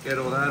 get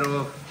all that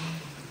off.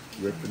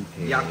 Rip and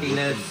tear.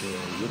 Yuckiness.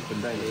 Rip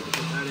and Don't need to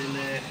put that in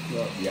there.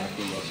 Not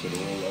yuckiness at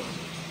all. That's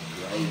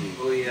crazy.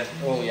 Oh yeah.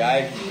 Oh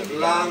yeah.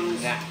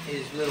 Lungs,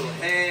 his little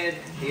head.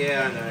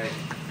 Yeah, I know.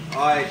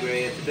 I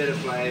agree, it's a bit of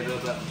flavour,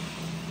 but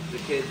the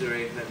kids are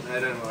eating it, they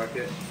don't like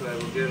it, so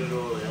we'll get it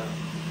all out.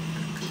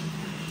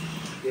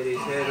 Get his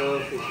head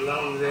off, his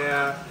lungs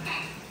out.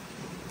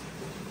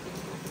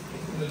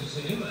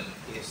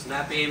 You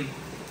snap him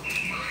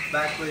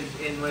backwards,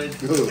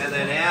 inwards, and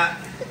then out.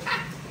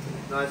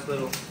 Nice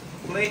little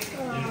flick.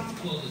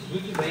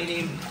 Clean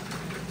him.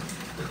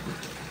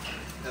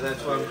 And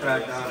that's one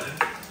crack done.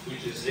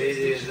 As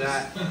easy as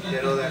that.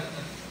 Get all that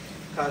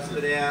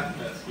custard out.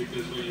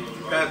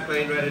 Crab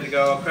clean, ready to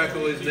go. I'll crack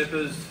all his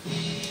nippers,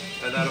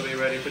 and that'll be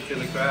ready for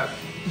chili crab.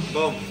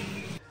 Boom.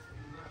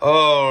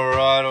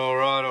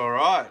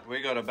 Alright.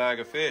 We got a bag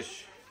of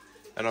fish.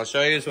 And I'll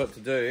show you what to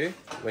do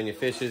when your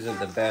fish isn't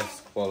the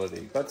best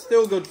quality, but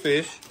still good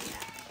fish.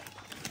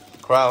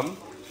 Crumb,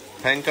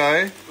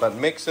 panko, but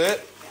mix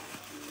it.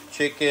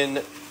 Chicken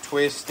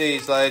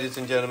twisties, ladies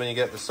and gentlemen. You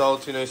get the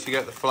saltiness, you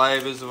get the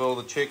flavours of all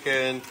the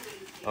chicken.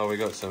 Oh, we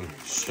got some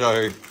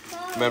show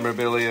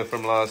memorabilia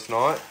from last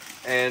night.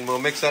 And we'll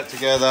mix that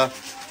together.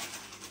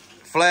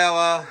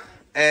 Flour,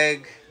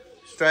 egg,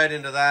 straight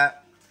into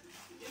that.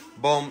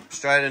 Boom,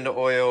 straight into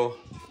oil.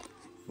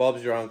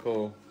 Bob's your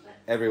uncle.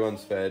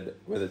 Everyone's fed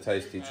with a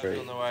tasty treat.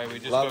 On the way, we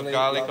just got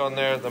garlic on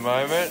there at the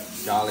moment.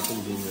 Garlic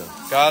and ginger.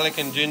 Garlic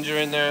and ginger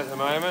in there at the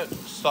moment.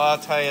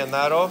 Sauteing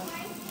that off.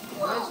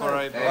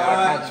 Alright,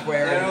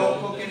 they're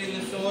all cooking in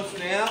the sauce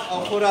now.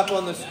 I'll put up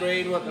on the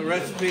screen what the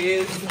recipe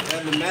is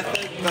and the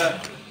method,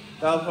 but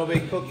they'll probably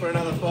cook for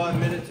another 5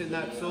 minutes in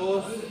that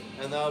sauce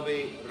and they'll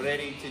be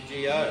ready to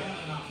GO.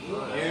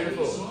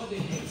 Beautiful.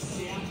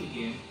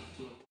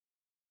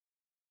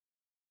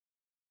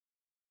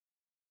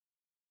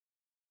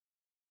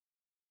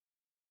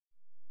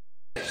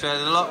 So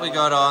the lot we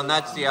got on,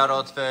 that's the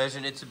adults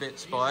version. It's a bit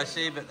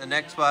spicy, but the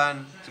next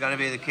one is going to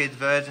be the kids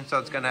version. So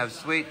it's going to have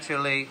sweet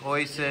chili,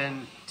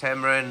 hoisin,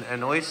 tamarind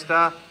and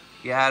oyster.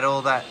 You add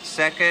all that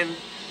second.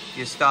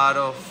 You start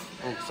off,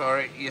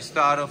 you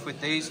start off with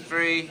these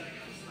three.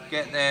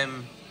 Get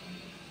them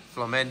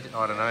fermented,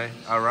 I don't know,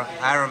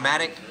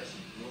 aromatic.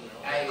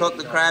 Cook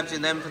the crabs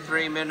in them for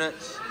 3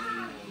 minutes.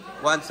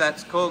 Once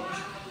that's cooked,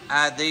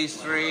 add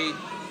these three.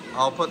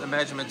 I'll put the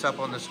measurements up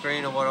on the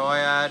screen of what I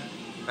add.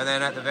 And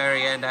then at the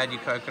very end, add your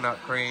coconut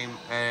cream,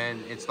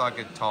 and it's like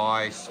a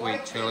Thai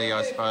sweet chili,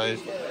 I suppose.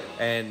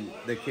 And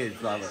the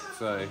kids love it,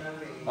 so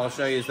I'll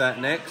show you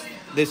that next.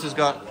 This has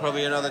got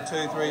probably another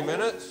 2-3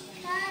 minutes,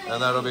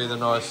 and that'll be the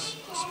nice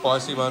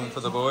spicy one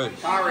for the boys.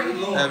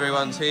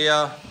 Everyone's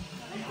here.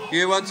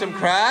 You want some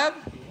crab?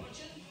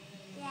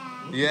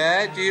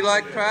 Yeah. Do you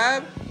like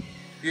crab?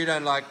 You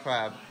don't like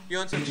crab. You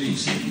want some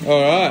cheese?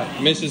 All right,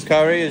 Mrs.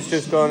 Curry has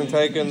just gone and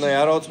taken the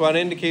adults one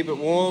in to keep it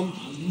warm.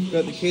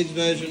 Got the kids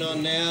version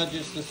on now,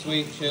 just the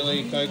sweet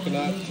chili,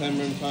 coconut,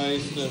 tamarind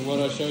paste, and what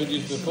I showed you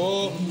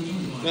before.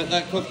 Let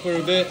that cook for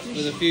a bit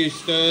with a few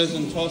stirs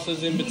and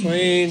tosses in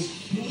between.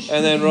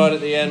 And then right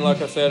at the end,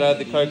 like I said, add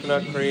the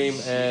coconut cream,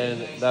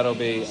 and that'll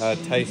be a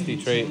tasty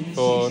treat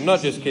for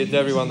not just kids,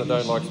 everyone that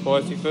don't like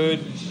spicy food.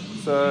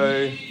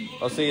 So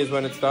I'll see you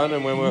when it's done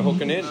and when we're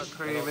hooking in.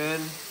 Cream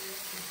in.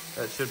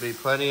 That should be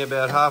plenty,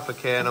 about half a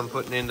can I'm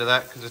putting into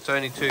that because it's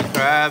only 2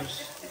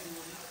 crabs,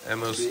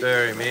 and we'll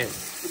stir him in.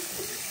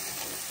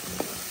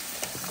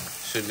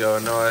 Should go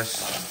a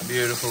nice,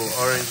 beautiful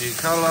orangey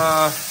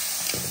colour.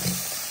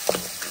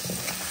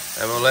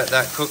 And we'll let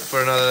that cook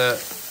for another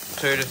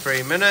 2 to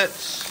 3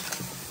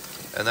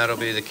 minutes, and that'll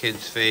be the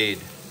kids' feed.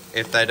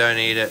 If they don't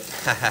eat it,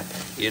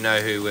 you know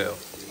who will.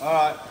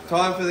 Alright,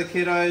 time for the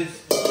kiddos'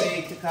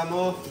 feed to come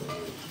off.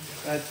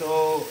 That's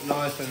all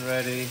nice and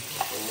ready.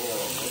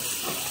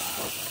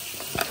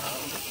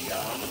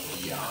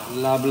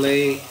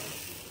 Lovely.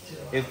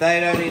 If they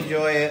don't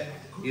enjoy it,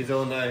 you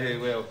all know who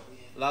will.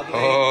 Lovely.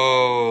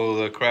 Oh,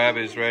 the crab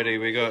is ready.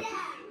 We got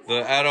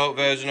the adult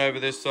version over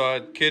this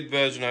side, kid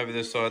version over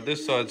this side.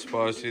 This side's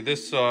spicy,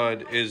 this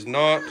side is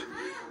not.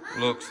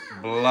 Looks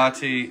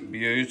bloody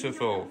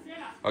beautiful.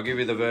 I'll give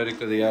you the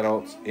verdict of the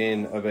adults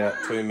in about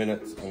 2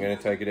 minutes. I'm going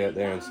to take it out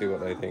there and see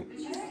what they think.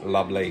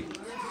 Lovely.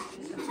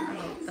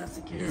 That's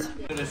a kid.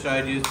 I should have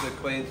showed you the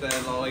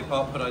Queensland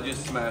lollipop, but I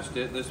just smashed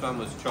it. This one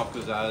was chocked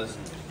as as.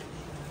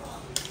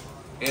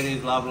 It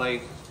is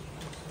lovely.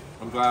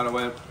 I'm glad I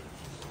went.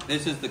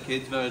 This is the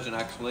kids version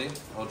actually.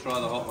 I'll try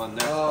the hot one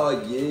next. Oh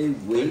yeah,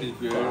 it is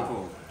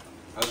beautiful.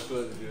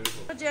 Absolutely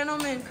beautiful. A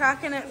gentleman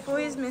cracking it for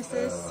his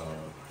missus.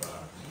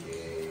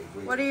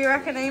 What do you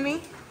reckon,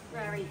 Amy?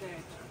 Very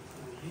good.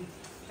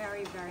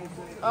 Very, very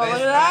good. Oh, look at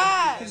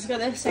that! Just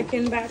got a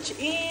second batch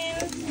in.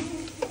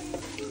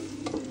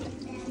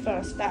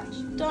 First batch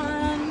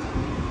done.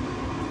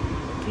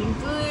 Looking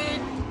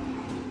good.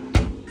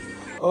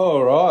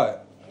 All right.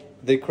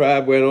 The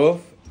crab went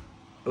off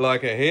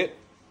like a hit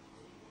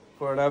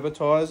for an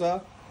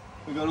appetizer.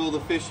 We got all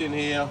the fish in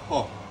here.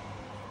 Oh,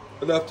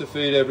 enough to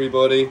feed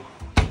everybody.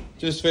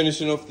 Just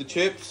finishing off the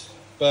chips,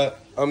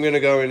 but I'm gonna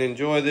go and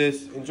enjoy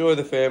this, enjoy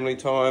the family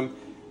time.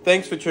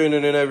 Thanks for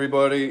tuning in,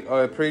 everybody.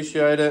 I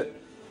appreciate it.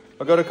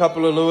 I got a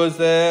couple of lures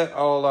there.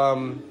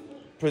 I'll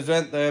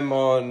present them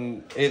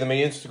on either my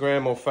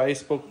Instagram or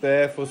Facebook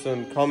there for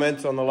some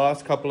comments on the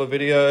last couple of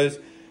videos.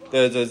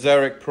 There's a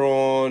Xeric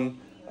prawn,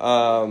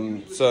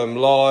 some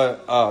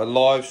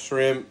live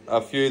shrimp,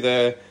 a few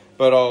there,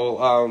 but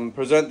I'll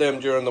present them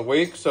during the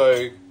week,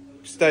 so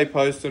stay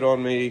posted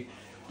on me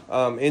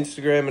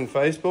Instagram and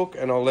Facebook,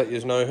 and I'll let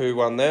you know who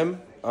won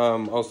them.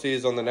 I'll see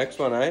you on the next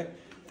one, eh?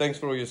 Thanks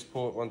for all your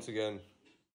support once again.